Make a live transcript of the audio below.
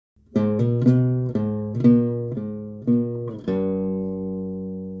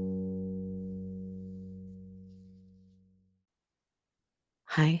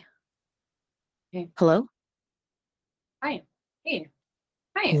Hello? Hi. Hey.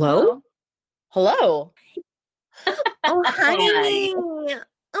 Hi. Hello? Hello. Hello. Oh, hi. Hi.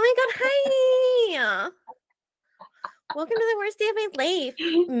 Oh my God, hi. Welcome to the worst day of my life.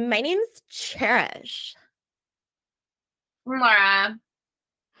 My name's Cherish. Laura.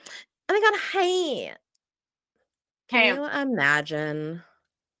 Oh my God, hi. Can Hey. you imagine?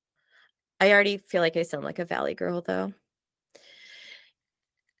 I already feel like I sound like a valley girl, though.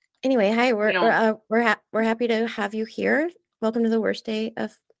 Anyway, hi. You know, We're happy to have you here. Welcome to the worst day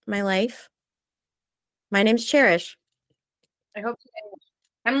of my life. My name's Cherish. I hope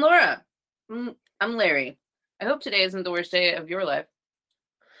I'm Laura. I'm Larry. I hope today isn't the worst day of your life.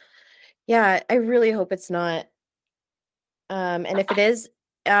 Yeah, I really hope it's not. And if it is,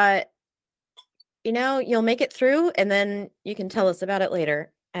 uh, you'll make it through and then you can tell us about it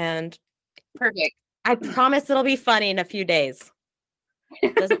later. And Perfect. I promise it'll be funny in a few days.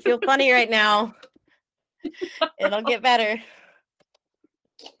 Doesn't feel funny right now. It'll get better.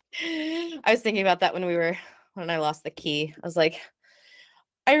 I was thinking about that when I lost the key. I was like,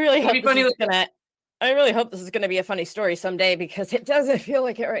 I really It'll hope be funny later. I really hope this is gonna be a funny story someday because it doesn't feel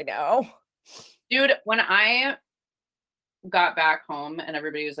like it right now. Dude, when I got back home and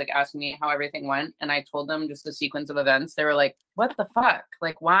everybody was like asking me how everything went, and I told them just the sequence of events, they were like, what the fuck?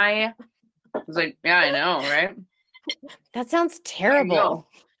 Like, why? I was like, yeah, I know, right? That sounds I know. terrible.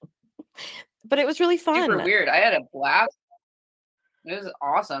 But it was really Super fun. weird. I had a blast. It was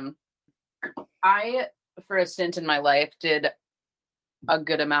awesome. I, for a stint in my life, did a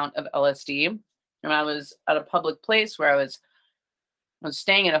good amount of LSD. And I was at a public place where I was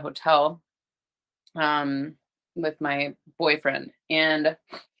staying at a hotel um, with my boyfriend. And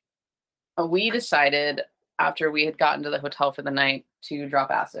we decided after we had gotten to the hotel for the night to drop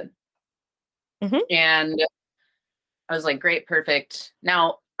acid. Mhm. And I was like, great, perfect.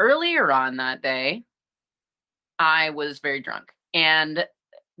 Now, earlier on that day, I was very drunk. And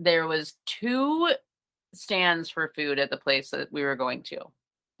there was two stands for food at the place that we were going to.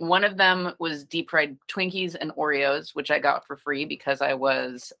 One of them was deep fried Twinkies and Oreos, which I got for free because I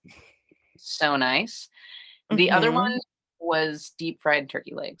was so nice. The other one Mhm. was deep fried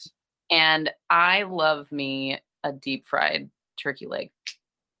turkey legs. And I love me a deep fried turkey leg.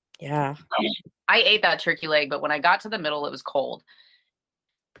 Yeah. I ate that turkey leg, but when I got to the middle, it was cold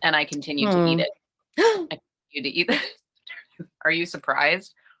and I continued to eat Hmm. it. I continued to eat it. Are you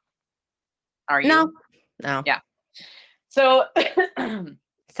surprised? Are No. you? No. Yeah. So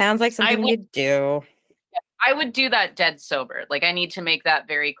Sounds like I something would you do. I would do that dead sober. Like I need to make that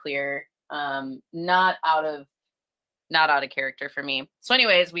very clear. Not out of character for me. So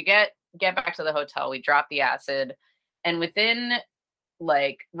anyways, we get back to the hotel, we drop the acid, and within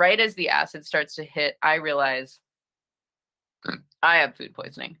like right as the acid starts to hit, I realize I have food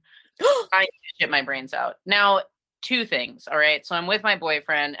poisoning. I need to shit my brains out. Now, two things, all right? So I'm with my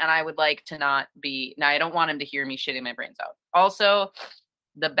boyfriend and I would like to not be now I don't want him to hear me shitting my brains out. Also,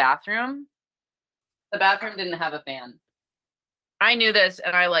 the bathroom, the bathroom didn't have a fan. I knew this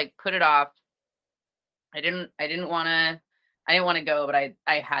and I like put it off. I didn't want to go, but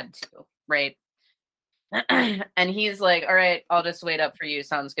I had to, right? And he's like, "All right, I'll just wait up for you.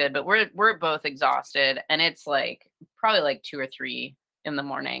 Sounds good." But we're both exhausted and it's like probably like 2 or 3 in the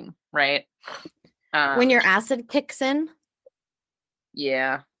morning, right? When Um your acid kicks in.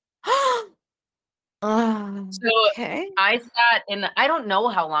 yeah. Oh, So okay. I sat in I don't know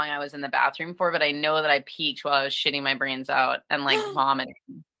how long I was in the bathroom for, but I know that I peaked while I was shitting my brains out and like vomiting.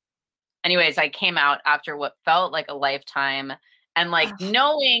 Anyways, I came out after what felt like a lifetime and like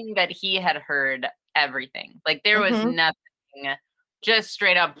knowing that he had heard everything. Like there was Mm-hmm. nothing, just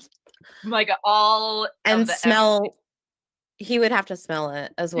straight up like all of And the empty he would have to smell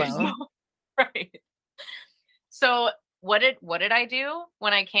it as well. smell. Right. So what did I do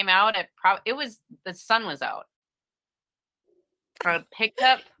when I came out? It was the sun was out. I picked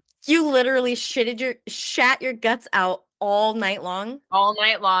up You literally shat your guts out all night long. all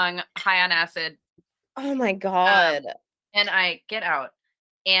night long, high on acid. Oh my Um, God. and I get out.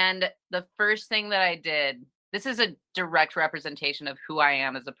 And the first thing that I did, this is a direct representation of who I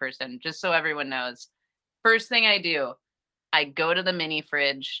am as a person, just so everyone knows. First thing I do, I go to the mini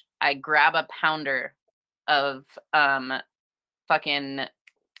fridge, I grab a pounder of fucking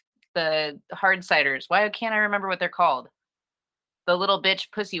the hard ciders. Why can't I remember what they're called? The little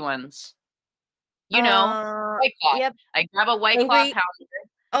bitch pussy ones. You know, White Claw. Yep. I grab a White Claw Angry.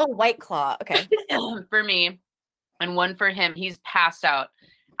 Oh, White Claw. Okay. pounder for me and one for him. He's passed out.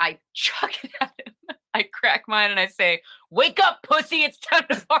 I chuck it at him. I crack mine and I say, "Wake up, pussy! It's time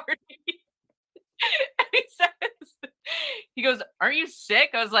to party." And he says, He goes, "Aren't you sick?"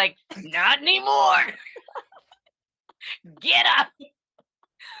 I was like, "Not anymore. Get up."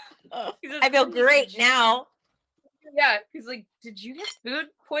 He says, I feel great now. yeah. He's like, "Did you get food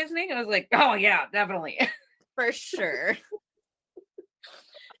poisoning?" I was like, "Oh yeah, definitely." For sure.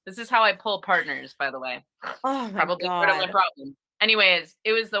 This is how I pull partners, by the way. Oh my Probably part of my God. problem. Anyways,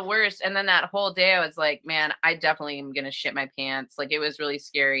 it was the worst. And then that whole day, I was like, man, I definitely am gonna shit my pants. Like it was really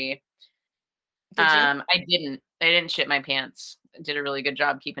scary. Did you? I didn't shit my pants. I did a really good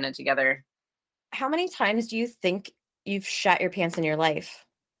job keeping it together. How many times do you think you've shat your pants in your life?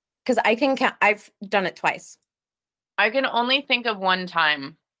 Because I can count. I've done it twice. I can only think of one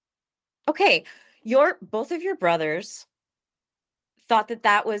time. Okay, both of your brothers thought that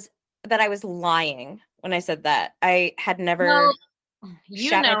I was lying when I said that. I had Well, never you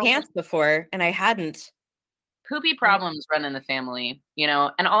shat my know, pants before, and I hadn't. poopy And problems run in the family,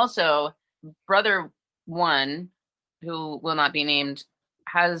 and also brother one, who will not be named,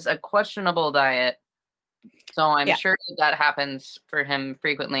 has a questionable diet. So I'm yeah, sure that happens for him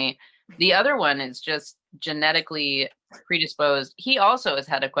frequently. The other one is just genetically predisposed. He also has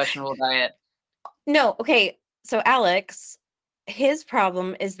had a questionable diet. no, okay. So Alex, his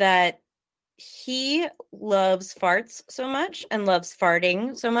problem is that he loves farts so much and loves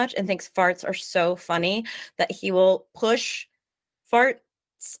farting so much and thinks farts are so funny that he will push farts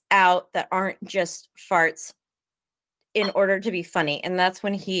out that aren't just farts in order to be funny. And that's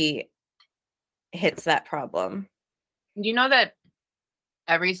when he hits that problem. Do you know that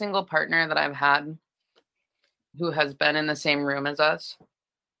every single partner that I've had who has been in the same room as us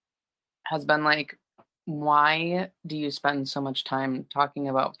has been like, why do you spend so much time talking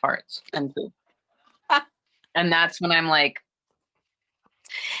about farts and poop? And that's when I'm like,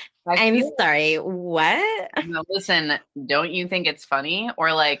 I I'm feel sorry, what? listen, don't you think it's funny?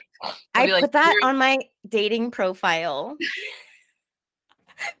 Or like, he'll I be like, put that on my dating profile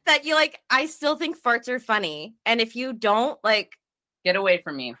that I still think farts are funny. And if you don't, get away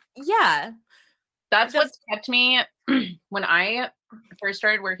from me. yeah, That's just what's kept me when I first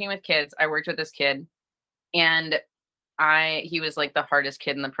started working with kids. I worked with this kid, and he was like the hardest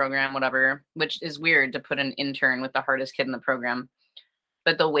kid in the program, whatever, which is weird to put an intern with the hardest kid in the program.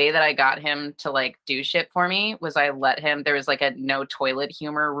 But the way that I got him to like do shit for me was I let him, there was like a no toilet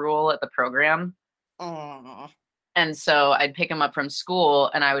humor rule at the program. oh, And so I'd pick him up from school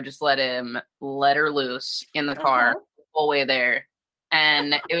and I would just let her loose in the car the whole way there.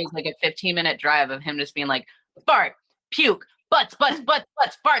 And it was like a 15-minute drive of him just being like, fart, puke, butts, farts,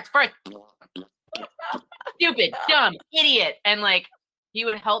 stupid, dumb, idiot. And like, he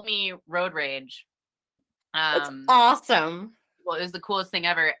would help me road rage. that's awesome. Well, it was the coolest thing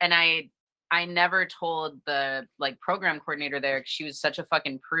ever. And I never told the like program coordinator there because she was such a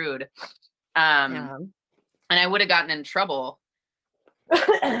fucking prude. Yeah. And I would have gotten in trouble.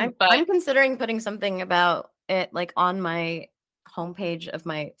 I'm considering putting something about it on my homepage of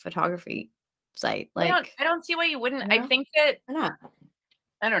my photography site. I don't see why you wouldn't. You I know? think that Why not?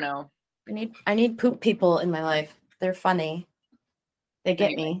 I don't know. I need poop people in my life. They're funny. They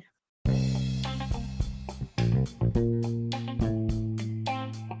get Anyway. me.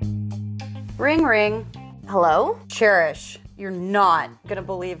 Ring, ring. Hello? Cherish, you're not gonna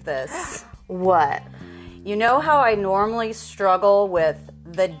believe this. What? You know how I normally struggle with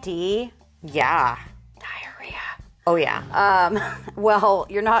the D? Yeah. Diarrhea. Oh yeah. Well,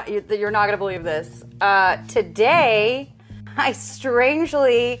 you're not gonna believe this. Today, I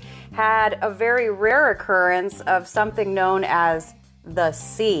strangely had a very rare occurrence of something known as the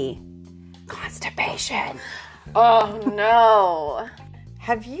C. Constipation. Oh no.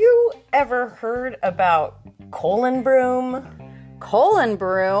 Have you ever heard about colon broom? Colon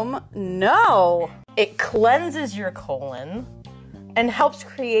broom? No. It cleanses your colon and helps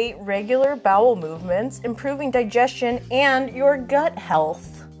create regular bowel movements, improving digestion and your gut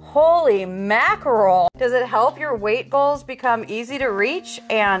health. Holy mackerel. Does it help your weight goals become easy to reach?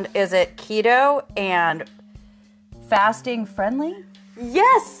 And is it keto and fasting friendly?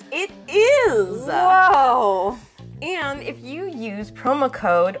 Yes, it is. Whoa. And if you use promo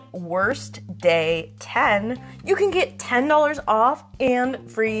code WORSTDAY10, you can get $10 off and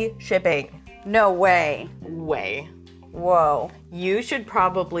free shipping. No way. Whoa. You should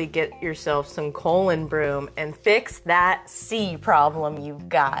probably get yourself some colon broom and fix that C problem you've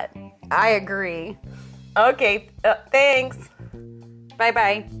got. I agree. Okay, thanks.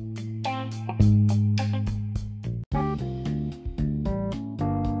 Bye-bye.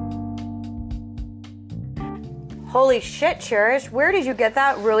 Holy shit, Cherish, where did you get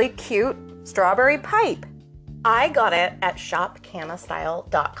that really cute strawberry pipe? I got it at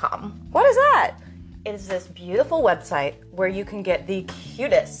shopcanastyle.com. What is that? It is this beautiful website where you can get the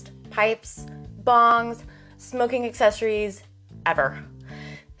cutest pipes, bongs, smoking accessories ever.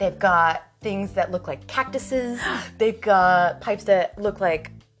 They've got things that look like cactuses. They've got pipes that look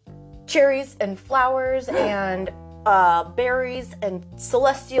like cherries and flowers and berries and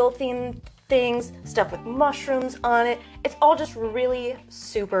celestial themed things, stuff with mushrooms on it. It's all just really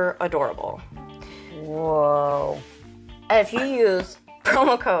super adorable. Whoa. And if you use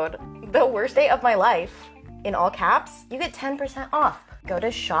promo code the worst day of my life in all caps, you get 10% off. Go to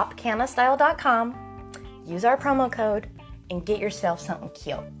shopcanastyle.com, use our promo code, and get yourself something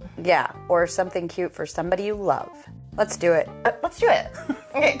cute. Yeah, or something cute for somebody you love. Let's do it. Let's do it.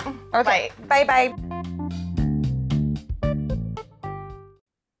 Okay. Okay. Bye.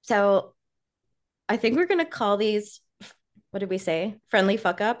 So I think we're going to call these, what did we say? Friendly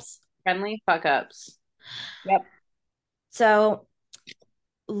fuck ups. Friendly fuck ups. Yep. So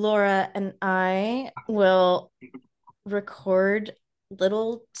Laura and I will record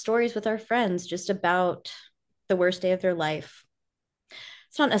little stories with our friends just about the worst day of their life.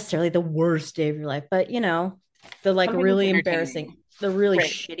 It's not necessarily the worst day of your life, but the like Something really entertaining. embarrassing, the really Right.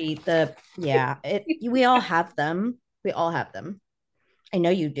 shitty, we all have them. We all have them. I know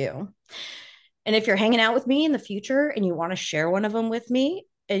you do. And if you're hanging out with me in the future and you want to share one of them with me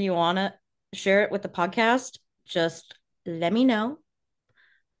and you want to share it with the podcast, just let me know.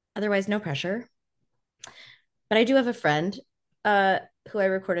 Otherwise, no pressure. But I do have a friend who I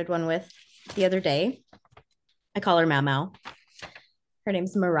recorded one with the other day. I call her Mau Mau. Her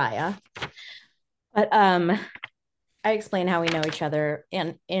name's Mariah. But I explain how we know each other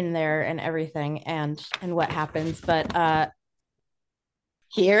and in there and everything and what happens. But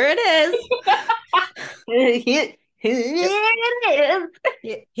here it is.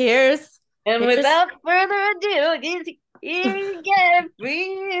 Here's And Here's- without further ado, here get for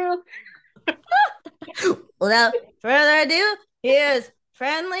you. without further ado, here's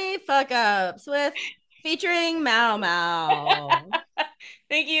Friendly Fuck Ups featuring Mau Mau.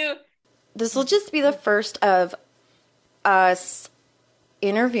 Thank you. This will just be the first of us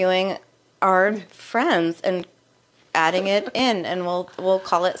interviewing our friends and adding it in, and we'll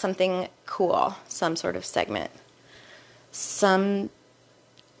call it something cool, some sort of segment, some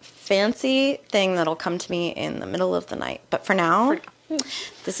fancy thing that'll come to me in the middle of the night. But for now,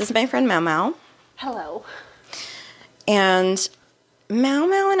 this is my friend Mau Mau. Hello. And Mau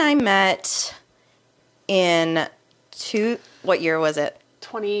Mau and I met in what year was it?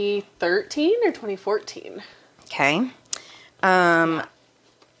 2013 or 2014? Okay.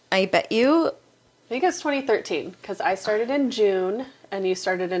 I bet you. I think it's 2013 because I started in June and you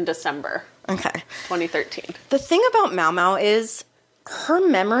started in December Okay. 2013. The thing about Mau Mau is her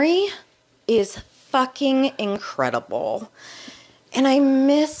memory is fucking incredible. And I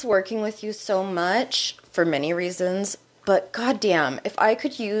miss working with you so much for many reasons. But goddamn, if I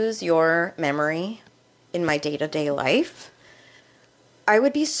could use your memory in my day-to-day life, I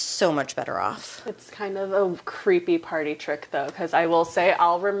would be so much better off. It's kind of a creepy party trick though, because I will say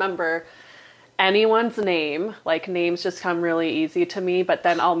I'll remember anyone's name. Like names just come really easy to me, but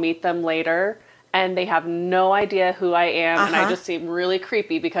then I'll meet them later and they have no idea who I am, and I just seem really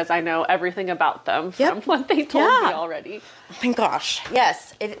creepy because I know everything about them from what they told me already. Oh my gosh,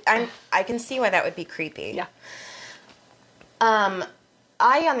 yes. I can see why that would be creepy. Yeah.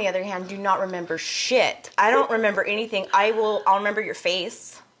 I, on the other hand, do not remember shit. I don't remember anything. I'll remember your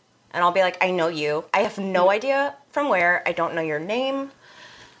face, and I'll be like, I know you. I have no idea from where. I don't know your name.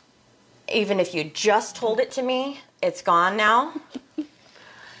 Even if you just told it to me, it's gone now.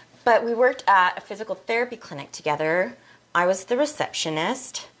 But we worked at a physical therapy clinic together. I was the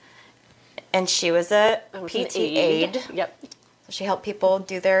receptionist, and she was a PT aide. Yep. So she helped people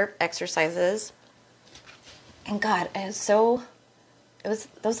do their exercises. And God,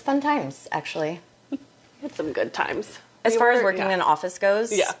 those fun times, actually. It's some good times. As far as working in an office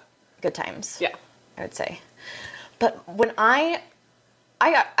goes, Yeah. good times. Yeah. I would say. But when I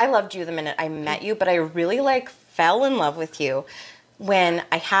loved you the minute I met you, but I really fell in love with you when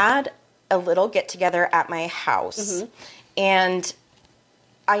I had a little get together at my house. And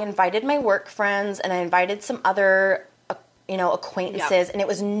I invited my work friends and I invited some other acquaintances, and it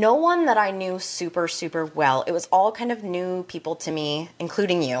was no one that I knew super, super well. It was all kind of new people to me,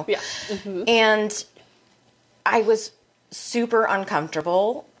 including you. Yeah. And I was super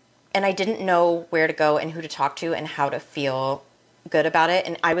uncomfortable, and I didn't know where to go and who to talk to and how to feel good about it.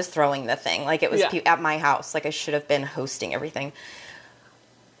 And I was throwing the thing. Like, it was at my house. Like, I should have been hosting everything.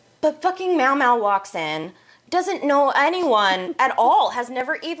 But fucking Mau Mau walks in, doesn't know anyone at all, has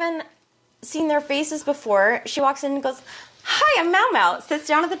never even seen their faces before. She walks in and goes, "Hi, I'm Mau Mau." Sits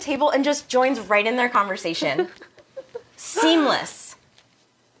down at the table and just joins right in their conversation. Seamless.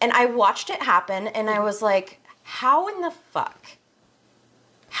 And I watched it happen, and I was like, how in the fuck?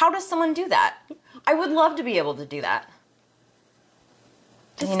 How does someone do that? I would love to be able to do that.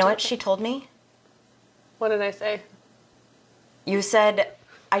 And you know what she told me? What did I say? You said,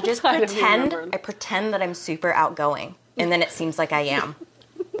 I just I don't pretend, remember. I pretend that I'm super outgoing, and then it seems like I am.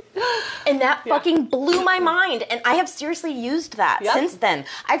 And that fucking blew my mind, and I have seriously used that since then.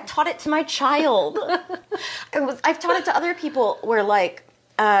 I've taught it to my child. I've taught it to other people where, like,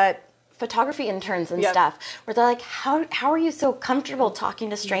 photography interns and stuff, where they're like, how are you so comfortable talking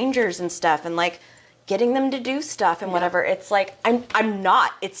to strangers and stuff, and like getting them to do stuff and whatever. It's like, I'm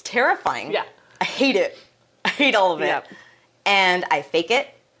not. It's terrifying. Yeah. I hate it. I hate all of it. Yep. And I fake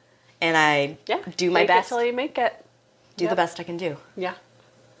it, and I do my best. Fake it till you make it. Do the best I can do. Yeah.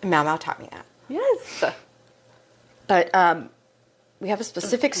 And Mau Mau taught me that. Yes. But we have a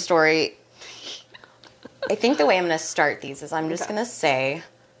specific story. I think the way I'm going to start these is I'm just going to say,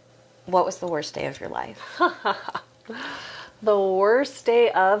 what was the worst day of your life? The worst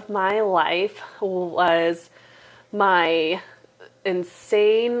day of my life was my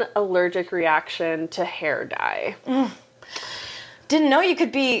insane allergic reaction to hair dye. Didn't know you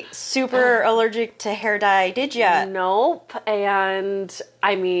could be super allergic to hair dye, did ya? Nope. And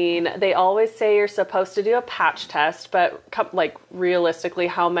I mean, they always say you're supposed to do a patch test, but like realistically,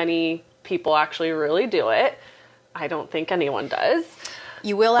 how many people actually really do it? I don't think anyone does.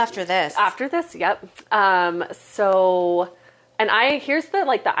 You will after this. After this, yep. Here's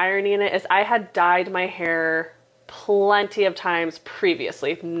the irony in it is I had dyed my hair plenty of times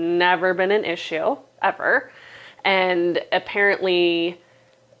previously. Never been an issue, ever. And apparently,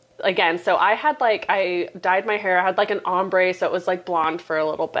 again, so I dyed my hair, I had like an ombre, so it was like blonde for a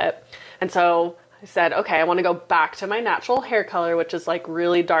little bit. And so I said, okay, I want to go back to my natural hair color, which is like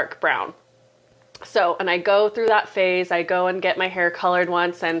really dark brown. So, and I go through that phase, I go and get my hair colored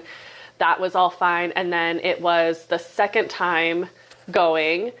once, and that was all fine. And then it was the second time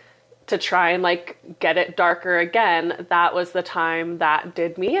going to try and like get it darker again. That was the time that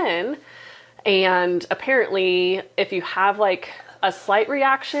did me in. And apparently if you have like a slight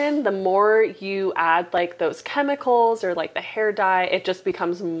reaction, the more you add like those chemicals or like the hair dye, it just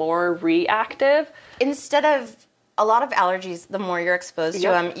becomes more reactive. Instead of a lot of allergies, the more you're exposed to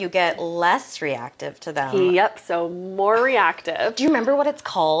them, you get less reactive to them. Yep, so more reactive. Do you remember what it's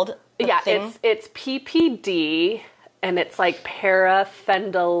called? It's PPD, and it's like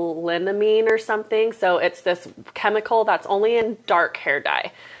paraphendylenamine or something. So it's this chemical that's only in dark hair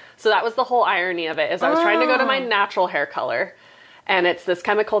dye. So that was the whole irony of it, is I was trying to go to my natural hair color, and it's this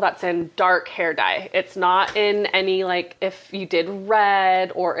chemical that's in dark hair dye. It's not in any, like, if you did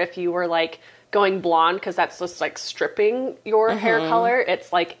red or if you were like going blonde, because that's just like stripping your hair color.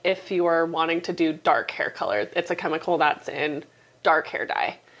 It's like if you were wanting to do dark hair color, it's a chemical that's in dark hair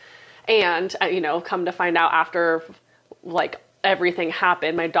dye. And, come to find out after like everything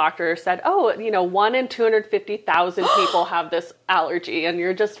happened, my doctor said, 1 in 250,000 people have this allergy, and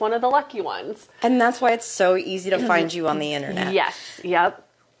you're just one of the lucky ones. And that's why it's so easy to find you on the internet. Yes. Yep.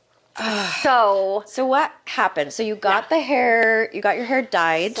 So what happened? So you got the hair, you got your hair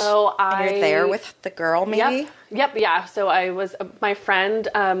dyed. So and you're there with the girl, maybe? Yep. Yeah. So my friend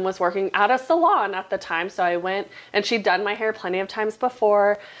was working at a salon at the time. So I went, and she'd done my hair plenty of times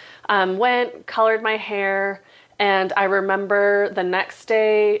before, colored my hair. And I remember the next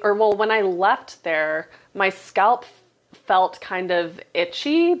day, when I left there, my scalp felt kind of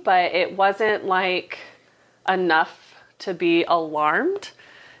itchy, but it wasn't like enough to be alarmed.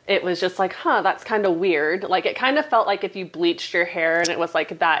 It was just like, that's kind of weird. Like, it kind of felt like if you bleached your hair and it was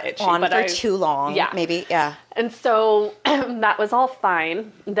like that itchy. For too long, maybe, yeah. And so that was all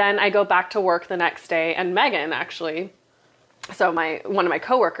fine. Then I go back to work the next day, and Megan, actually, so one of my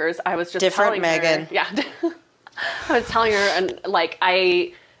coworkers, I was just telling Megan. her. Yeah. I was telling her, and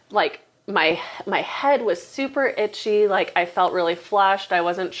my head was super itchy. Like, I felt really flushed. I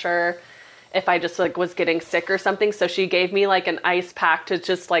wasn't sure if I just like was getting sick or something. So she gave me like an ice pack to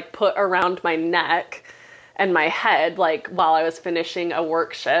just like put around my neck and my head, like while I was finishing a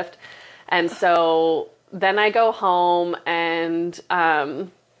work shift. And so then I go home, and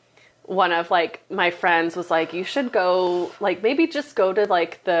one of like my friends was like, you should go, like maybe just go to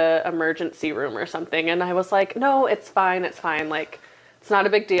like the emergency room or something. And I was like, no, it's fine. Like, it's not a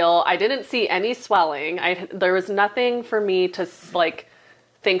big deal. I didn't see any swelling. There was nothing for me to like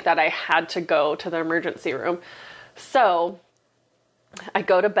think that I had to go to the emergency room. So I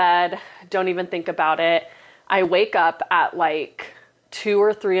go to bed, don't even think about it. I wake up at like 2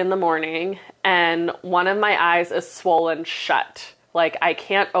 or 3 in the morning, and one of my eyes is swollen shut. Like, I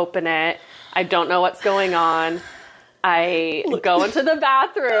can't open it. I don't know what's going on. I go into the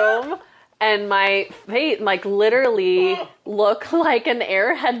bathroom, and my face, like, literally look like an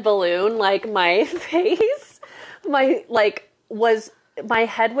airhead balloon. Like, my face, my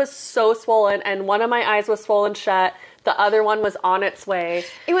head was so swollen, and one of my eyes was swollen shut. The other one was on its way.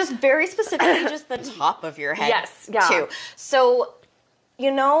 It was very specifically just the top of your head. Yes, yeah. Too. So,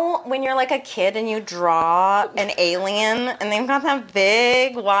 you know, when you're like a kid and you draw an alien and they've got that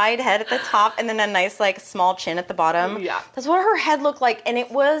big, wide head at the top and then a nice, like, small chin at the bottom. Yeah. That's what her head looked like. And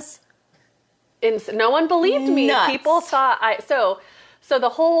it was... No one believed me. Nuts. People thought So the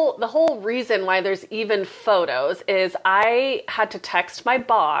whole reason why there's even photos is I had to text my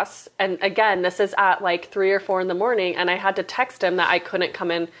boss, and again, this is at like 3 or 4 in the morning, and I had to text him that I couldn't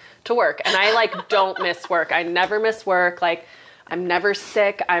come in to work. And I like don't miss work. I never miss work. Like, I'm never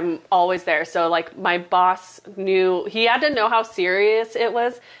sick. I'm always there. So like my boss knew, he had to know how serious it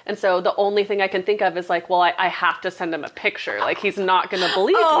was. And so the only thing I can think of is like, well, I have to send him a picture. Like, he's not going to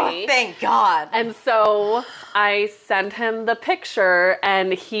believe me. Oh, thank God. And so I sent him the picture,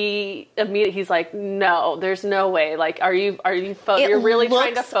 and he immediately, he's like, no, there's no way. Like, you're really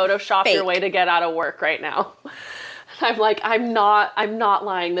trying to Photoshop fake. your way to get out of work right now. I'm like, I'm not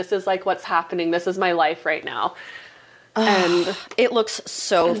lying. This is like what's happening. This is my life right now. And it looks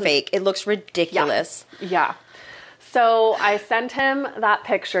so fake. It looks ridiculous. yeah. So I sent him that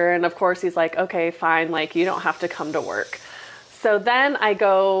picture, and of course he's like, okay, fine, like, you don't have to come to work. So then I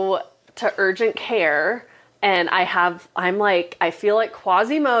go to urgent care, and I feel like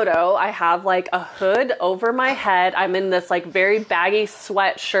Quasimodo. I have like a hood over my head. I'm in this like very baggy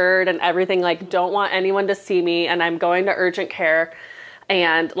sweatshirt and everything, like, don't want anyone to see me, and I'm going to urgent care.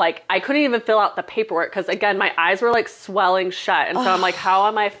 And like, I couldn't even fill out the paperwork because, again, my eyes were like swelling shut. And so I'm like, how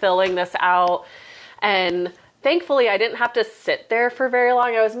am I filling this out? And thankfully, I didn't have to sit there for very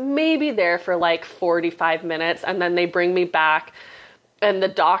long. I was maybe there for like 45 minutes, and then they bring me back. And the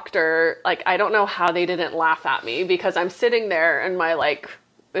doctor, like, I don't know how they didn't laugh at me, because I'm sitting there and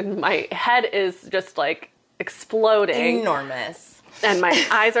my head is just like exploding. Enormous. And my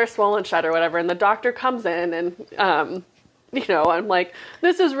eyes are swollen shut or whatever. And the doctor comes in, and, you know, I'm like,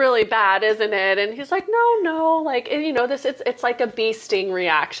 this is really bad, isn't it? And he's like, no, like, and, you know, it's like a bee sting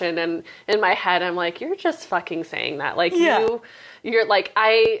reaction. And in my head, I'm like, you're just fucking saying that. Like, you're like,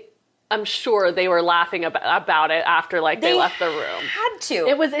 I'm sure they were laughing about it after, like, they left the room. Had to.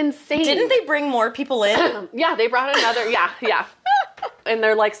 It was insane. Didn't they bring more people in? Yeah, they brought another, yeah. And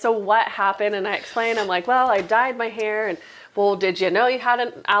they're like, so what happened? And I explained, I'm like, well, I dyed my hair, and, well, did you know you had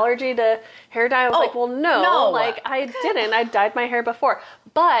an allergy to hair dye? I was like, well, no, like, I didn't. I dyed my hair before.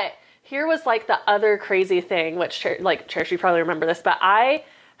 But here was like the other crazy thing, which, like, Cherish, you probably remember this, but I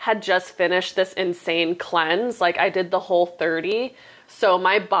had just finished this insane cleanse. Like, I did the whole 30. So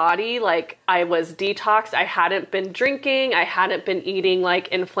my body, like, I was detoxed. I hadn't been drinking. I hadn't been eating like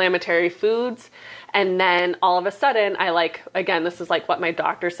inflammatory foods. And then all of a sudden, I like, again, this is like what my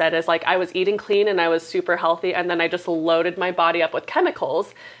doctor said, is like, I was eating clean and I was super healthy. And then I just loaded my body up with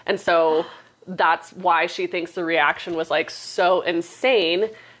chemicals. And so that's why she thinks the reaction was like so insane.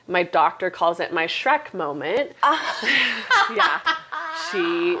 My doctor calls it my Shrek moment. Yeah.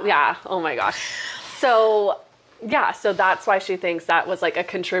 Oh my gosh. So that's why she thinks that was like a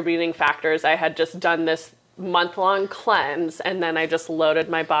contributing factor, is I had just done this month-long cleanse, and then I just loaded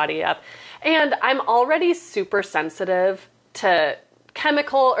my body up. And I'm already super sensitive to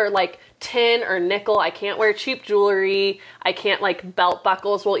chemical or like tin or nickel. I can't wear cheap jewelry. I can't, like, belt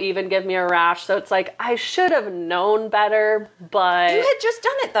buckles will even give me a rash. So it's like, I should have known better, but... You had just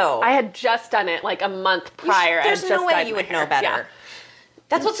done it, though. I had just done it like a month prior. There's no way you would know better. Yeah.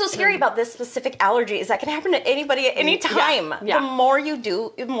 That's what's so scary about this specific allergy, is that can happen to anybody at any time. Yeah. The more you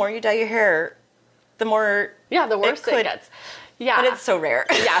dye your hair, the more the worse it gets. Yeah. But it's so rare.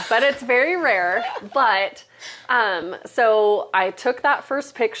 Yeah, but it's very rare. But so I took that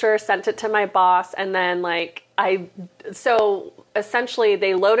first picture, sent it to my boss, and then so essentially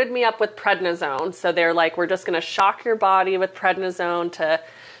they loaded me up with prednisone. So they're like, we're just going to shock your body with prednisone to,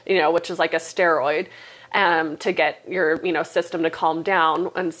 you know, which is like a steroid, to get your, you know, system to calm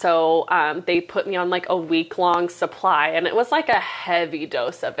down. And so they put me on like a week-long supply, and it was like a heavy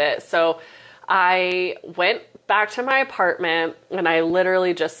dose of it. So I went back to my apartment, and I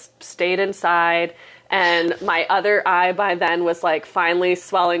literally just stayed inside, And my other eye by then was like finally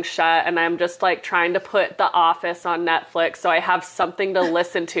swelling shut, and I'm just like trying to put The Office on Netflix so I have something to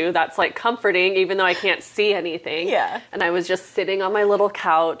listen to that's like comforting even though I can't see anything. Yeah. And I was just sitting on my little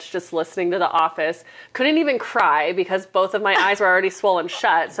couch just listening to The Office. Couldn't even cry because both of my eyes were already swollen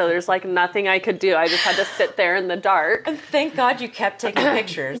shut, so there's like nothing I could do. I just had to sit there in the dark. And thank God you kept taking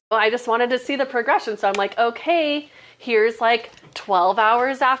pictures. I just wanted to see the progression, so I'm like, okay, here's like 12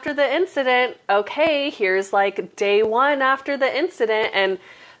 hours after the incident. Okay, here's like day 1 after the incident. And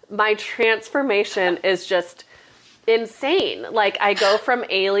my transformation is just insane. Like, I go from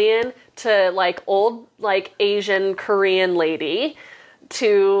alien to like old, like Asian Korean lady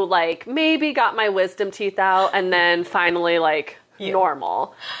to like maybe got my wisdom teeth out and then finally like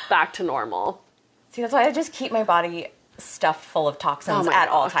normal, back to normal. See, that's why I just keep my body stuffed full of toxins Oh my at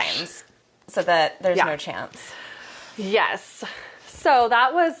all gosh. times so that there's Yeah. no chance. Yes. So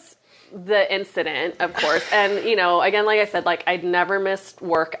that was the incident, of course. And, you know, again, like I said, like I'd never missed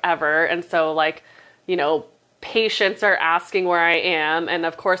work ever. And so like, you know, patients are asking where I am. And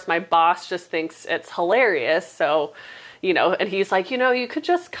of course my boss just thinks it's hilarious. So, you know, and he's like, you know, you could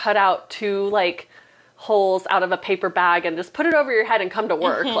just cut out 2 like holes out of a paper bag and just put it over your head and come to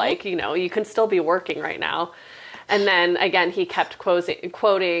work. Like, you know, you can still be working right now. And then again, he kept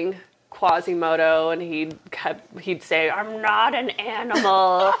quoting Quasimodo, and he'd say, "I'm not an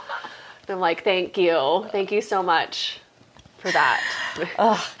animal." And I'm like, thank you so much for that.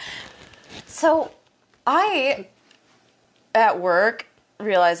 So I, at work,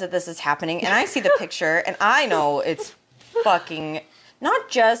 realize that this is happening, and I see the picture, and I know it's fucking not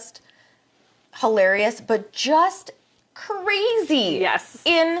just hilarious, but just crazy. Yes.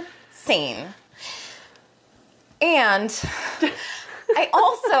 Insane. And I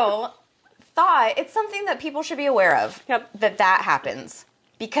also thought it's something that people should be aware of. Yep. That happens.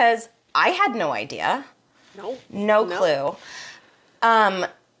 Because I had no idea. No clue.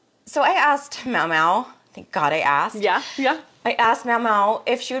 So I asked Mau Mau, thank God I asked. Yeah. I asked Mau Mau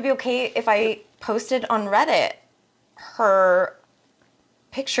if she would be okay if I posted on Reddit her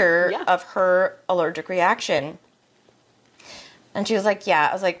picture of her allergic reaction. And she was like, yeah.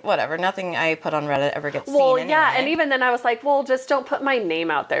 I was like, whatever. Nothing I put on Reddit ever gets seen anyway. Yeah, and even then I was like, well, just don't put my name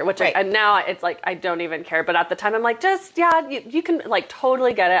out there, which Right. and now it's like, I don't even care. But at the time I'm like, just, you can like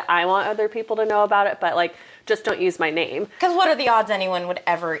totally get it. I want other people to know about it, but like, just don't use my name. Because what are the odds anyone would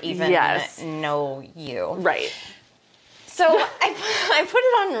ever even Yes. know you? Right. So I put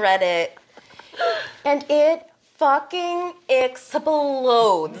it on Reddit, and it fucking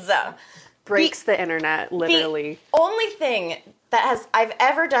explodes. Breaks the internet, literally. The only thing that I've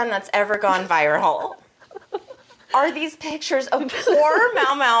ever done that's ever gone viral are these pictures of poor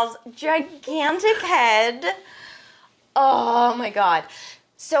Mau Mau's gigantic head. Oh my God.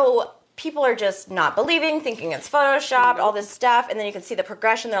 So people are just not believing, thinking it's Photoshopped, all this stuff, and then you can see the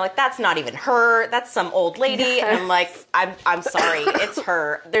progression. They're like, that's not even her. That's some old lady. Yes. And I'm like, I'm sorry, it's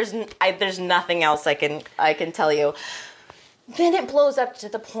her. There's nothing else I can tell you. Then it blows up to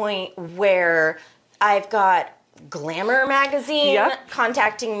the point where I've got Glamour magazine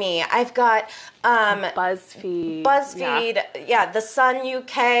contacting me. I've got BuzzFeed. The Sun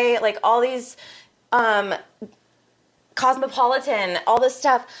UK, like all these Cosmopolitan, all this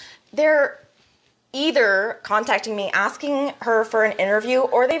stuff. They're either contacting me asking her for an interview,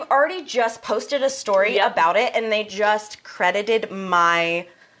 or they've already just posted a story about it and they just credited my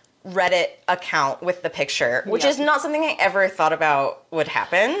Reddit account with the picture, which is not something I ever thought about would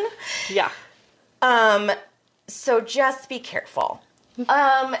happen. Yeah. So just be careful.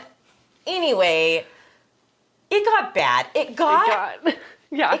 Anyway, it got bad. It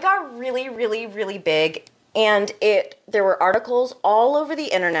got really, really, really big. And there were articles all over the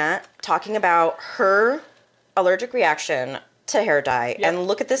internet talking about her allergic reaction to hair dye. Yep. And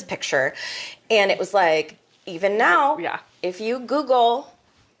look at this picture. And it was like, even now, if you Google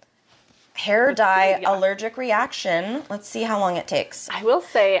hair dye allergic reaction, let's see how long it takes. I will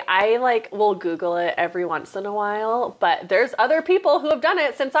say I will Google it every once in a while, but there's other people who have done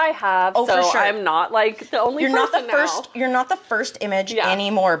it since I have. Oh, so for sure. I'm not the only You're not person the first. You're not the first image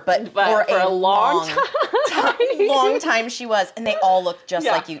anymore, but for a long time she was, and they all look just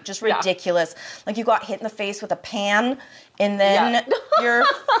like you, just ridiculous. Like you got hit in the face with a pan, and then you're.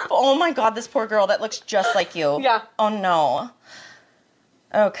 Oh my God, this poor girl that looks just like you. Yeah. Oh no.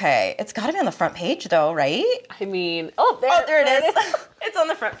 Okay, it's got to be on the front page though, right? I mean, there it is. It's on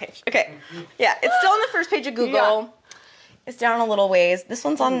the front page. Okay. Yeah, it's still on the first page of Google. Yeah. It's down a little ways. This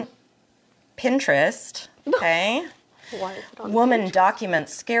one's on Pinterest. Okay. Why is it on Woman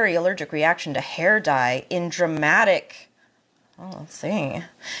documents scary allergic reaction to hair dye in dramatic. Oh, let's see.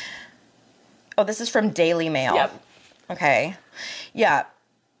 Oh, this is from Daily Mail. Yep. Okay. Yeah.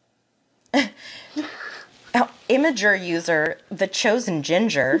 Imager user, The Chosen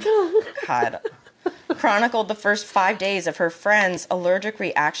Ginger, God, chronicled the first 5 days of her friend's allergic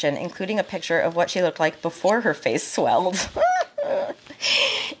reaction, including a picture of what she looked like before her face swelled.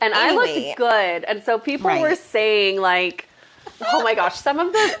 And I looked good. And so people were saying, like, oh my gosh, some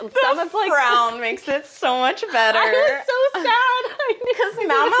of like frown makes it so much better. I was so sad Because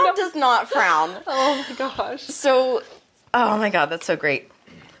Mau does not frown. Oh my gosh. So, oh my God, that's so great.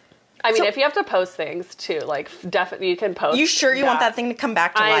 I mean, if you have to post things too, like definitely you can post. You sure you want that thing to come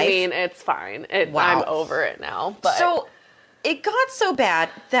back to life? I mean, it's fine. I'm over it now. But so it got so bad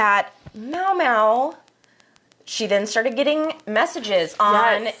that Mau, she then started getting messages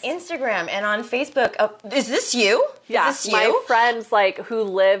on Instagram and on Facebook. Is this you? Yeah, is this you? My friends like who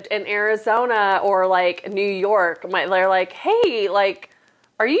lived in Arizona or like New York, they're like, hey, like,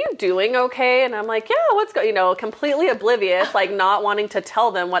 are you doing okay? And I'm like, yeah, what's completely oblivious, like not wanting to tell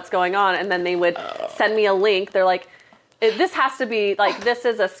them what's going on. And then they would send me a link. They're like, this has to be like, this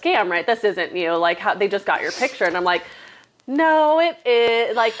is a scam, right? This isn't you. Like how they just got your picture. And I'm like, no, it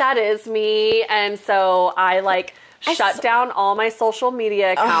is like, that is me. And so I like shut down all my social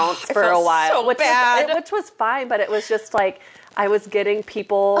media accounts for a while, so bad. Which was fine. But it was just like, I was getting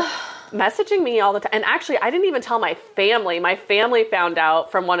people messaging me all the time. And actually, I didn't even tell my family. My family found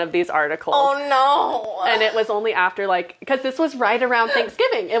out from one of these articles. Oh, no. And it was only after, like, because this was right around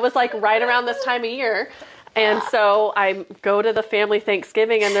Thanksgiving. It was, like, right around this time of year. And so I go to the family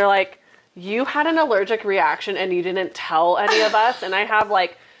Thanksgiving, and they're like, you had an allergic reaction, and you didn't tell any of us. And I have,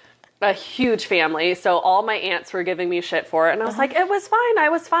 like, a huge family, so all my aunts were giving me shit for it, and I was like, it was fine, I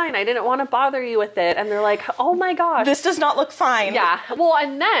was fine, I didn't want to bother you with it. And they're like, oh my gosh, this does not look fine. Yeah, well,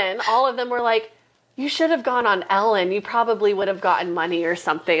 and then all of them were like, you should have gone on Ellen, you probably would have gotten money or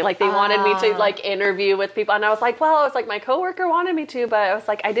something. Like they wanted me to like interview with people, and I was like, well, it's like my coworker wanted me to, but I was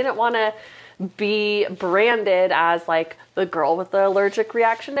like, I didn't want to be branded as like the girl with the allergic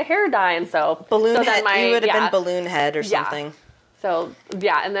reaction to hair dye. And so balloon head, you would have been balloon head or something. So,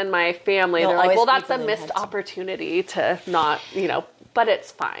 yeah, and then my family, they're like, well, that's a missed opportunity to not, but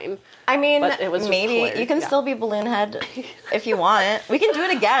it's fine. I mean, but it was maybe hilarious. you can still be balloon head if you want. We can do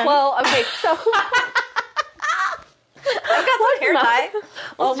it again. Well, okay, so... I've got some hair dye.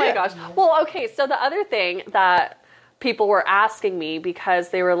 Oh my gosh. Well, okay, so the other thing that people were asking me, because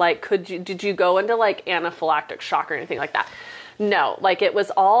they were like, did you go into like anaphylactic shock or anything like that? No, like it was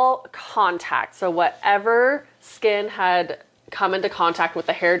all contact. So whatever skin had come into contact with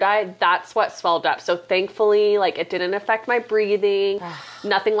the hair dye, that's what swelled up. So thankfully, like it didn't affect my breathing,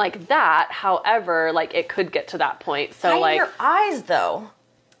 nothing like that. However, like it could get to that point. So like your eyes though.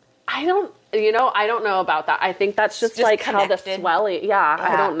 I don't know about that. I think that's just like connected. How the swelling, yeah,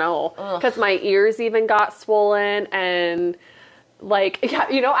 I don't know. Because my ears even got swollen, and like,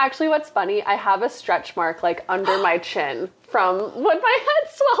 yeah, actually what's funny, I have a stretch mark like under my chin from when my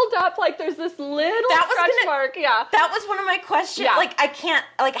head swelled up. Like there's this little stretch mark. Yeah. That was one of my questions. Yeah. Like I can't,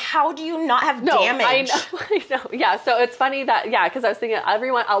 like how do you not have damage? I know. Yeah. So it's funny that, because I was thinking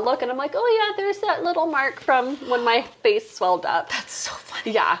I'll look and I'm like, oh yeah, there's that little mark from when my face swelled up. That's so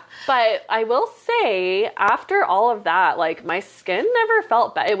funny. Yeah. But I will say after all of that, like my skin never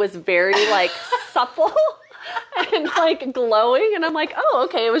felt bad. It was very like supple and like glowing. And I'm like, oh,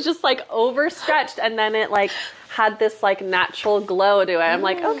 okay. It was just like overstretched. And then it like had this like natural glow to it. I'm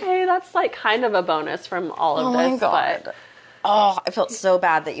like, okay, that's like kind of a bonus from all of this. My God. But I felt so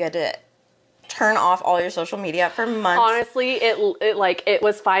bad that you had to turn off all your social media for months. Honestly, it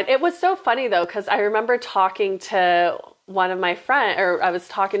was fine. It was so funny though, because I remember talking to one of my friends, or I was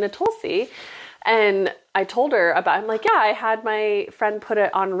talking to Tulsi, and I told her I'm like, yeah, I had my friend put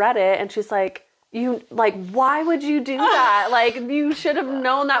it on Reddit, and she's like, why would you do that? Like, you should have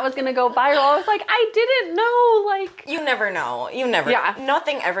known that was going to go viral. I was like, I didn't know. Like, you never know.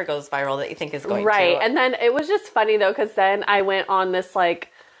 Nothing ever goes viral that you think is going to. Right. And then it was just funny though, because then I went on this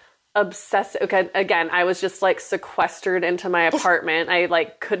like obsessive, again, I was just like sequestered into my apartment. I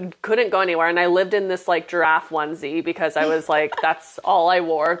like couldn't go anywhere. And I lived in this like giraffe onesie because I was like, that's all I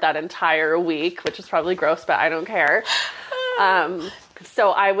wore that entire week, which is probably gross, but I don't care.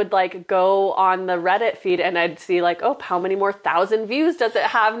 So I would like go on the Reddit feed and I'd see like, oh, how many more 1,000 views does it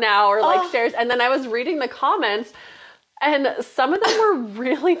have now? Or like shares. And then I was reading the comments and some of them were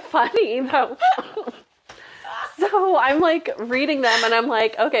really funny though. So I'm like reading them and I'm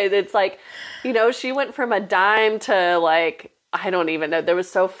like, okay, it's like, she went from a dime to like, I don't even know. There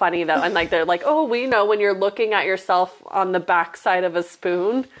was so funny though. And like, they're like, oh, we know when you're looking at yourself on the backside of a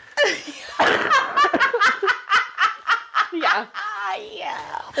spoon. Yeah.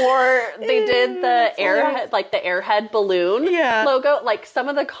 Yeah. Or they did the airhead, like the airhead balloon logo. Like some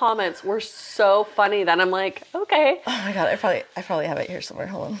of the comments were so funny that I'm like, okay. Oh my God, I probably have it here somewhere.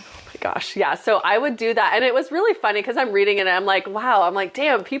 Hold on. Oh my gosh, yeah. So I would do that, and it was really funny because I'm reading it and I'm like, wow. I'm like,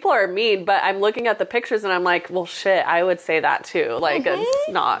 damn, people are mean. But I'm looking at the pictures and I'm like, well, shit, I would say that too. Like it's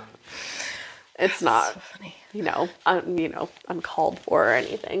not So funny. Uncalled for or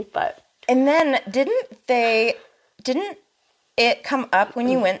anything. But And then didn't it come up when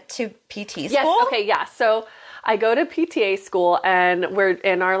you went to PT school? yes, okay, yeah. So I go to PTA school and we're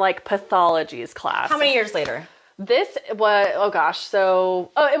in our like pathologies class. How many years later? This was,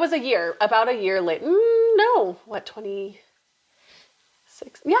 it was about a year late.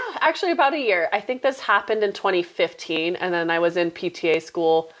 26? Yeah, actually about a year. I think this happened in 2015 and then I was in PTA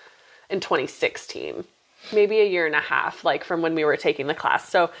school in 2016. Maybe a year and a half, like from when we were taking the class.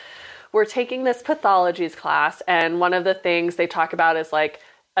 So we're taking this pathologies class and one of the things they talk about is like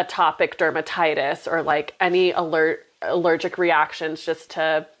atopic dermatitis or like any allergic reactions just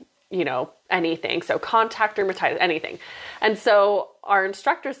to, anything. So contact dermatitis, anything. And so our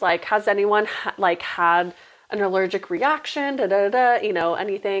instructor's like, has anyone had an allergic reaction,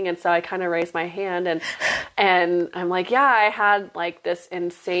 anything? And so I kind of raised my hand and I'm like, yeah, I had like this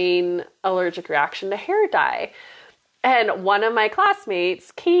insane allergic reaction to hair dye. And one of my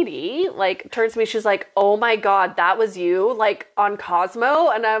classmates, Katie, like turns to me, she's like, oh my God, that was you, like on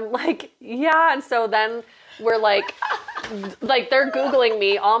Cosmo? And I'm like, yeah. And so then we're like they're Googling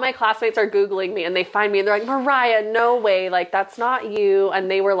me. All my classmates are Googling me and they find me and they're like, Mariah, no way. Like, that's not you.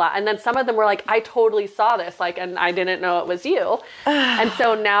 And they were and then some of them were like, I totally saw this. Like, and I didn't know it was you. And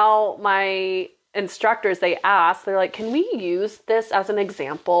so now my instructors, they're like, can we use this as an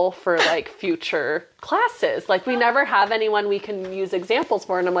example for like future classes? Like, we never have anyone we can use examples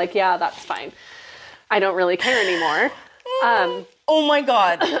for. And I'm like, yeah, that's fine. I don't really care anymore. Oh my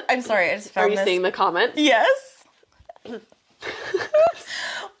God. I'm sorry. I just found Are you seeing the comments? Yes.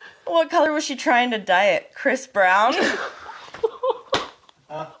 What color was she trying to dye it? Chris Brown? No,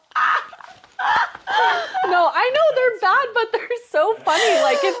 I know they're bad, but they're so funny.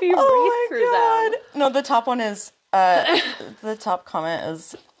 Like if you read through them. No, the top one is the top comment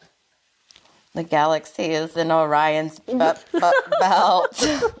is the galaxy is in Orion's belt.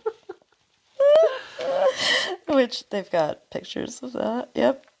 Which they've got pictures of that.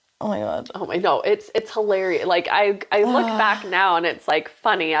 Yep. Oh my God. Oh my no, it's hilarious. Like I look back now and it's like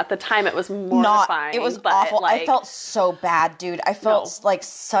funny. At the time it was mortifying. It was but, awful. like, I felt so bad, dude. I felt like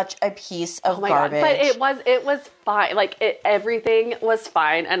such a piece of garbage. God. But it was fine. Like everything was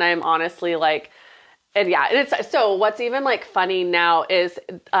fine. And I'm honestly like, and yeah, and it's so what's even like funny now is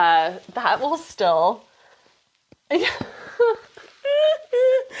that will still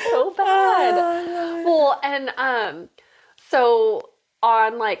so bad. Well, and so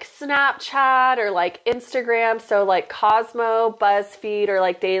on like Snapchat or like Instagram, so like Cosmo, BuzzFeed, or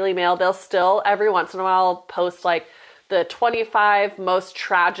like Daily Mail, they'll still every once in a while post like the 25 most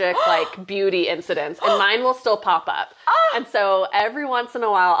tragic like beauty incidents, and mine will still pop up. And so every once in a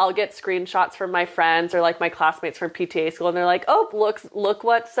while I'll get screenshots from my friends or like my classmates from PTA school and they're like, oh, look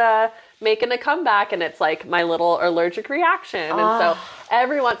what's making a comeback, and it's like my little allergic reaction. And so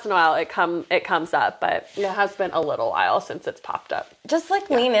every once in a while it comes up, but it has been a little while since it's popped up. Just like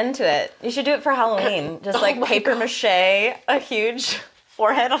lean into it. You should do it for Halloween. Just like paper mache a huge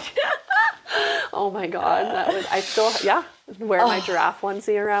forehead. Oh my God, I still wear my giraffe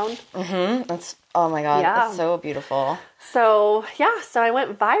onesie around. That's oh my God, that's so beautiful. So so I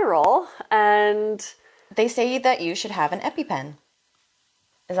went viral, and they say that you should have an EpiPen.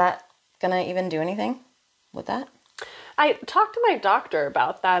 Is that gonna even do anything with that? I talked to my doctor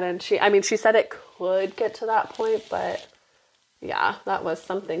about that, and she said it could get to that point, but yeah, that was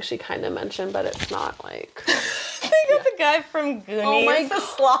something she kind of mentioned, but it's not like. They got the guy from Goonies, oh my the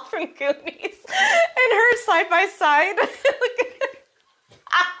sloth from Goonies, and her side by side.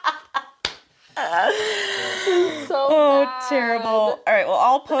 So bad. Terrible. All right, well,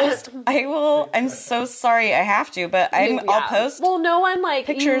 I'll post. I'm so sorry I have to, but I'll post. Well, no one like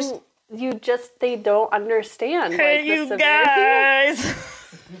pictures. You just, they don't understand. Hey, like, you guys.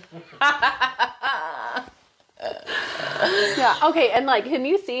 Yeah. Okay. And like, can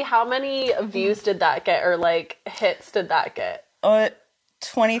you see how many views did that get, or like hits did that get?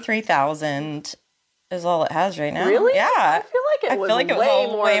 23,000 is all it has right now. Really? Yeah. I feel like it was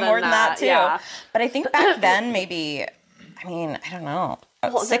way more than that too. Yeah. But I think back then maybe. I mean, I don't know.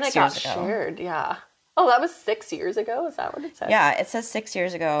 Well, 6 then it years got ago. shared. Yeah. Oh, that was 6 years ago? Is that what it said? Yeah, it says 6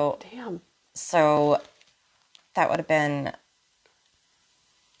 years ago. Damn. So that would have been.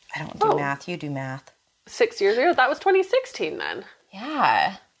 I don't do math. You do math. 6 years ago? That was 2016 then.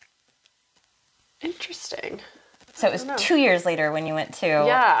 Yeah. Interesting. So it was 2 years later when you went to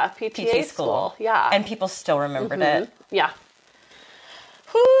Yeah, PTA school. Yeah. And people still remembered it. Yeah.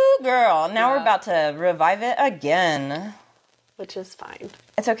 Whoo, girl. Now we're about to revive it again. Which is fine.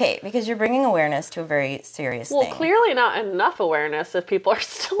 It's okay, because you're bringing awareness to a very serious thing. Well, clearly not enough awareness if people are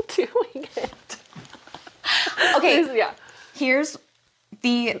still doing it. Okay, Yeah. here's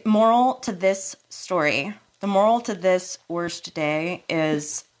the moral to this story. The moral to this worst day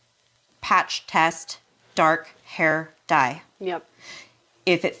is patch test, dark hair dye. Yep.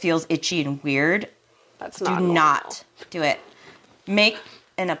 If it feels itchy and weird, That's do not normal. not do it. Make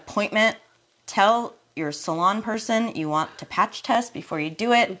an appointment. Tell your salon person you want to patch test before you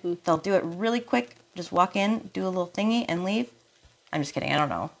do it. They'll do it really quick. Just walk in, do a little thingy, and leave. I'm just kidding. I don't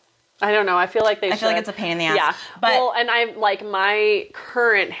know. I don't know. I feel like they should. I feel like it's a pain in the ass. Yeah. But well, and I'm like, my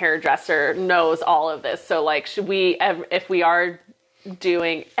current hairdresser knows all of this. So like, if we are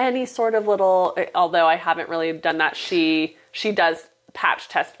doing any sort of little, although I haven't really done that, she does patch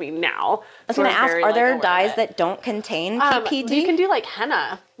test me now. I was going to ask, are there dyes that don't contain PPD? You can do like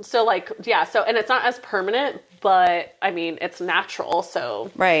henna. So like, yeah. So, and it's not as permanent, but I mean, it's natural.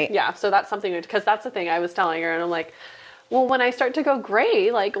 So Right. Yeah. So that's something, because that's the thing I was telling her, and I'm like, well, when I start to go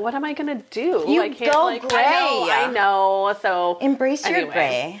gray, like, what am I going to do? You I can't, go like, gray. I know. So Embrace your anyway,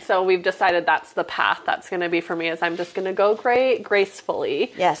 gray. So we've decided that's the path that's going to be for me, is I'm just going to go gray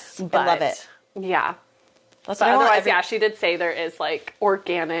gracefully. Yes, I love it. Yeah. That's But what I want otherwise, yeah, she did say there is like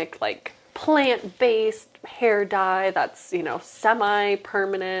organic, like plant-based hair dye that's,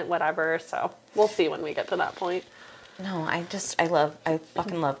 semi-permanent, whatever. So we'll see when we get to that point. No, I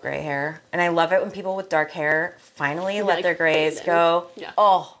fucking love gray hair. And I love it when people with dark hair finally let like their grays fade in. go. Yeah.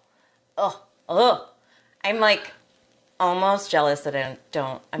 Oh. I'm like almost jealous that I'm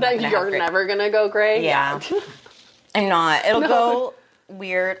not That gonna have you're gray. never gonna go gray. Yeah. I'm not. It'll go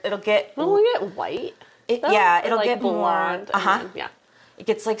weird. It'll get Will we get white? yeah, it'll like get blonde. more Yeah. It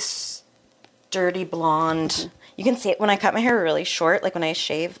gets like dirty blonde. You can see it when I cut my hair really short, like when I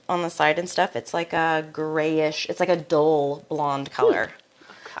shave on the side and stuff, it's like a grayish, it's like a dull blonde color.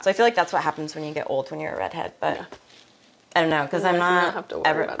 Okay. So I feel like that's what happens when you get old when you're a redhead, but I don't know, because I'm Otherwise you don't not have to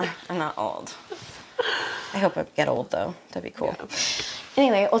worry about it. I'm not old. I hope I get old though. That'd be cool.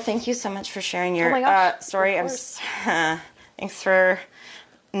 Anyway, well, thank you so much for sharing your my gosh, story. of course. Thanks for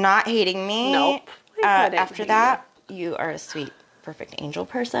not hating me. Nope. I couldn't After hate that, you are a sweet, perfect angel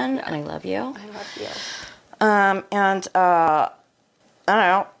person, and I love you. I love you. And I don't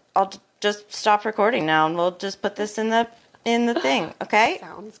know. I'll just stop recording now, and we'll just put this in the thing. Okay.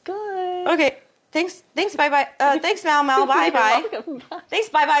 Sounds good. Okay. Thanks. Bye bye. Thanks, Mal Mal. Bye bye. Welcome. Bye. Thanks.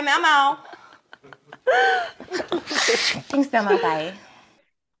 Bye bye, Mal Mal. Thanks, Mal Mal. Bye.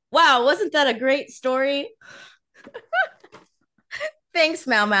 Wow, wasn't that a great story? Thanks,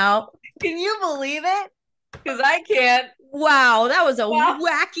 Mau Mau. Can you believe it? Because I can't. Wow, that was a Wow.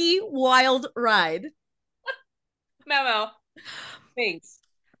 wacky, wild ride. Memo. Thanks.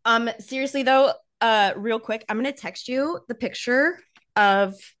 Seriously though, real quick, I'm gonna text you the picture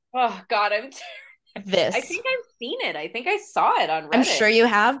of Oh God, this. I think I've seen it. I think I saw it on Reddit. I'm sure you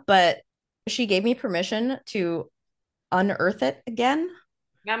have, but she gave me permission to unearth it again.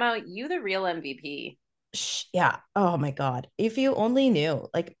 Memo, you the real MVP. Yeah. Oh my God. If you only knew,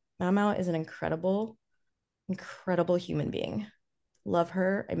 like, Mama is an incredible human being. Love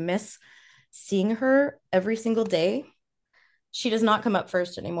her. I miss seeing her every single day. She does not come up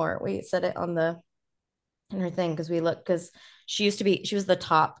first anymore. We said it in her thing because she was the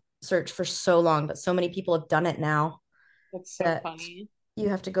top search for so long, but so many people have done it now. That's so that funny. You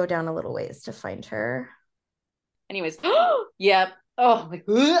have to go down a little ways to find her. Anyways, yep. Oh my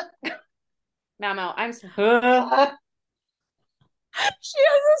God. Memo, I'm so. She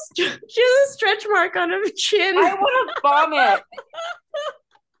has a stretch mark on her chin. I want to vomit.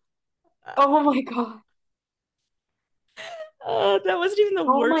 Oh my God. That wasn't even the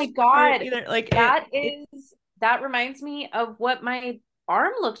Oh worst my part God. either. Like that reminds me of what my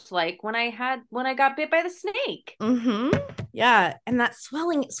arm looked like when I got bit by the snake. Yeah, and that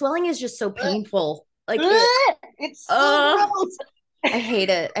swelling is just so painful. Like it's so gross. I hate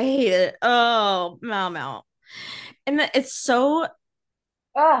it. Oh, Mau. And it's so.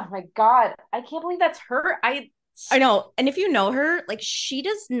 Oh my God. I can't believe that's her. I know. And if you know her, like, she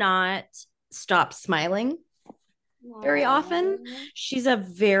does not stop smiling very often. She's a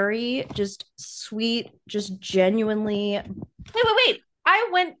very just sweet, just genuinely. Wait. I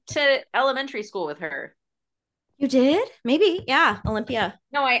went to elementary school with her. You did? Maybe. Yeah. Olympia.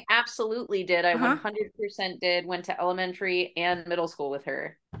 No, I absolutely did. I Uh-huh. 100% did. Went to elementary and middle school with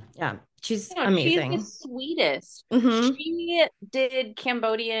her. Yeah, she's No, she's the amazing. sweetest. Mm-hmm. She did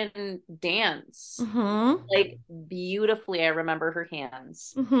Cambodian dance Mm-hmm. like beautifully. I remember her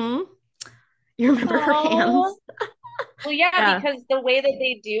hands. Mm-hmm. You remember her Oh, hands? well, yeah, Yeah. because the way that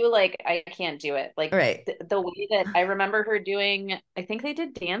they do, like, I can't do it. Like Right. the way that I remember her doing, I think they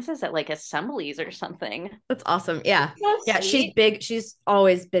did dances at like assemblies or something. That's awesome. Yeah. So Yeah, she's sweet. big. She's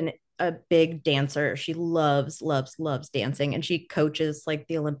always been a big dancer. She loves, loves, loves dancing. And she coaches like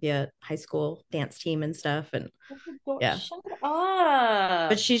the Olympia high school dance team and stuff. And yeah. Shut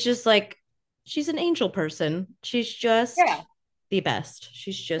But up. she's just like, she's an angel person. She's just Yeah. the best.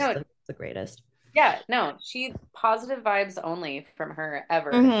 She's just No, the greatest. yeah, no, she positive vibes only from her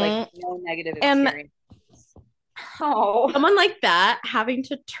ever. Like Mm-hmm. no negative And experience. Oh. someone like that having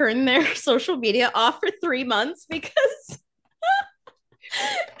to turn their social media off for 3 months because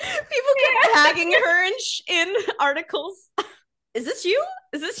people kept tagging her in articles. Is this you?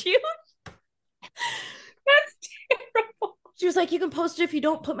 Is this you? That's terrible. She was like, you can post it if you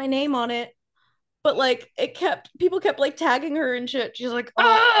don't put my name on it. But like people kept like tagging her and shit. She's like,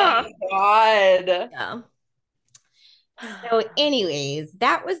 Oh oh God. yeah. So, anyways,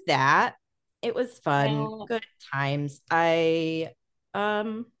 that was that. It was fun. No. Good times. I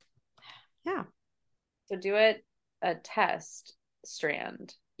yeah. So do it a test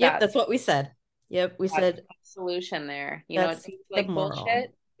strand. Yep, that's what we said. Yep, we That's said the solution there. You know, it that's seems the like moral.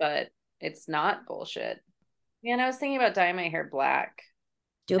 bullshit, but it's not bullshit. Man, I was thinking about dyeing my hair black.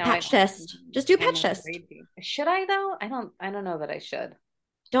 Do a Now patch test. Just do a I'm patch test. afraid to. Should I though? I don't know that I should.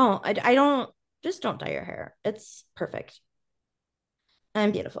 I don't just don't dye your hair. It's perfect.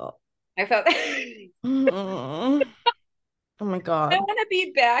 I'm beautiful. I felt Oh my I god. want to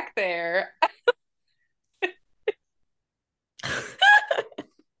be back there.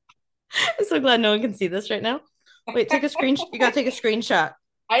 I'm so glad no one can see this right now. Wait, take a screenshot. You gotta take a screenshot.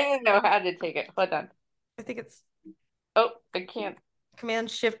 I didn't know how to take it. Hold on. I think it's Oh, I can't.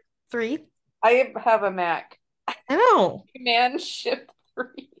 Command Shift 3. I have a Mac. I know. Command Shift 3.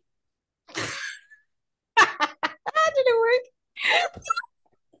 Did it work?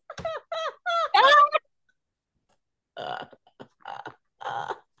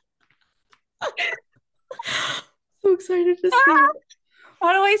 So excited to see it.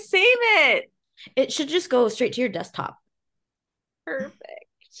 How do I save it? It should just go straight to your desktop. Perfect.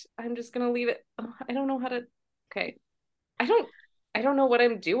 I'm just gonna leave it. Oh, I don't know how to. Okay. I don't know what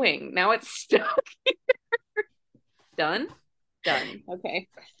I'm doing. Now it's stuck. Done? Done. Okay.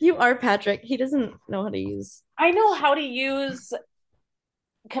 You are Patrick. He doesn't know how to use. I know how to use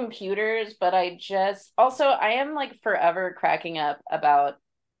computers, but I just also I am like forever cracking up about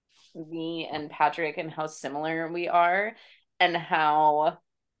me and Patrick and how similar we are and how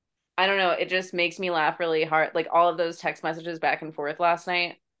I don't know, it just makes me laugh really hard. Like all of those text messages back and forth last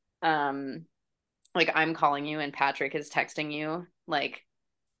night. Um, like I'm calling you and Patrick is texting you, like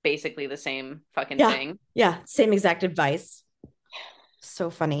basically the same fucking Yeah. thing. Yeah. Same exact advice. So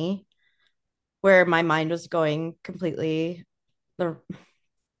funny. Where my mind was going completely the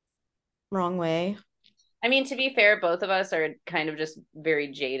wrong way. I mean, to be fair, both of us are kind of just very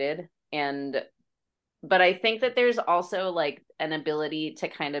jaded and but I think that there's also like an ability to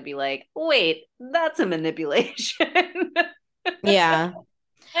kind of be like, wait, that's a manipulation. Yeah.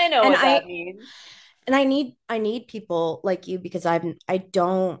 I know And what that means. I need people like you because I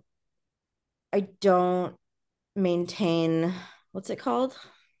don't maintain what's it called?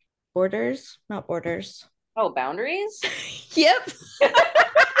 Borders, not borders. Oh, boundaries? Yep.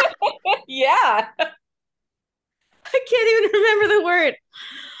 Yeah. I can't even remember the word.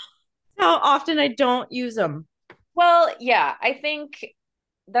 How often I don't use them. Well, yeah, I think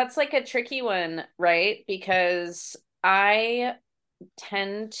that's like a tricky one, right? Because I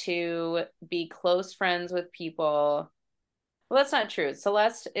tend to be close friends with people. Well, that's not true.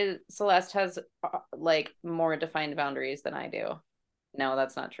 Celeste has like more defined boundaries than I do. No,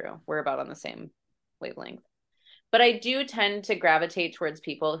 that's not true. We're about on the same wavelength. But I do tend to gravitate towards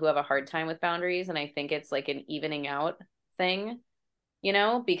people who have a hard time with boundaries, and I think it's like an evening out thing, you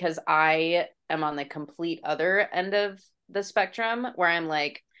know, because I am on the complete other end of the spectrum where I'm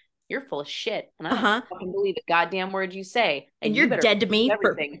like, you're full of shit, and I don't Uh-huh. fucking believe a goddamn word you say, And you you're better dead to believe me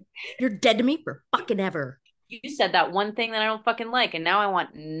for everything. you're dead to me for fucking ever. You said that one thing that I don't fucking like, and now I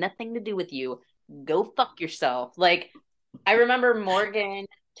want nothing to do with you. Go fuck yourself. Like, I remember Morgan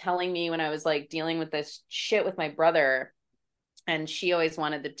telling me when I was like dealing with this shit with my brother, and she always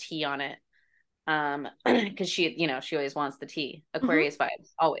wanted the tea on it. Because she, you know, she always wants the tea. Mhm. Aquarius vibes,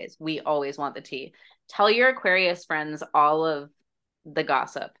 always. We always want the tea. Tell your Aquarius friends all of the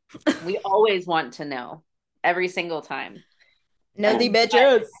gossip. We always want to know every single time. Nosy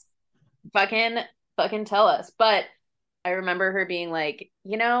bitches. Fucking tell us. But I remember her being like,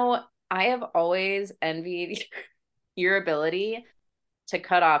 I have always envied your ability to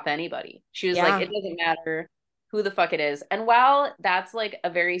cut off anybody. She was like, Yeah. it doesn't matter who the fuck it is. And while that's like a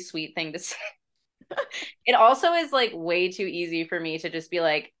very sweet thing to say, it also is like way too easy for me to just be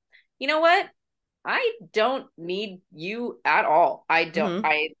like, you know what? I don't need you at all.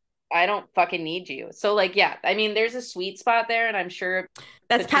 Mhm. I don't fucking need you. So like, yeah, I mean, there's a sweet spot there, and I'm sure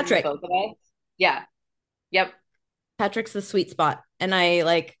That's between the Patrick. both of us. Yeah. Yep. Patrick's the sweet spot. And I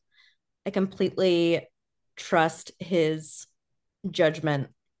completely trust his judgment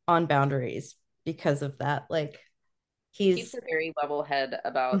on boundaries because of that. Like Keeps he's a very level head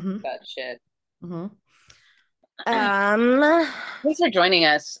about mhm, that shit. mhm. Um Thanks for joining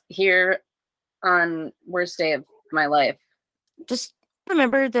us here on Worst Day of My Life. just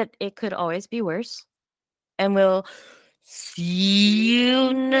remember that it could always be worse. And we'll see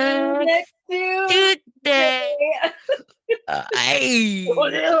you next Tuesday. I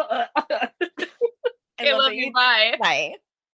Okay, love love that you. you. Bye. Bye.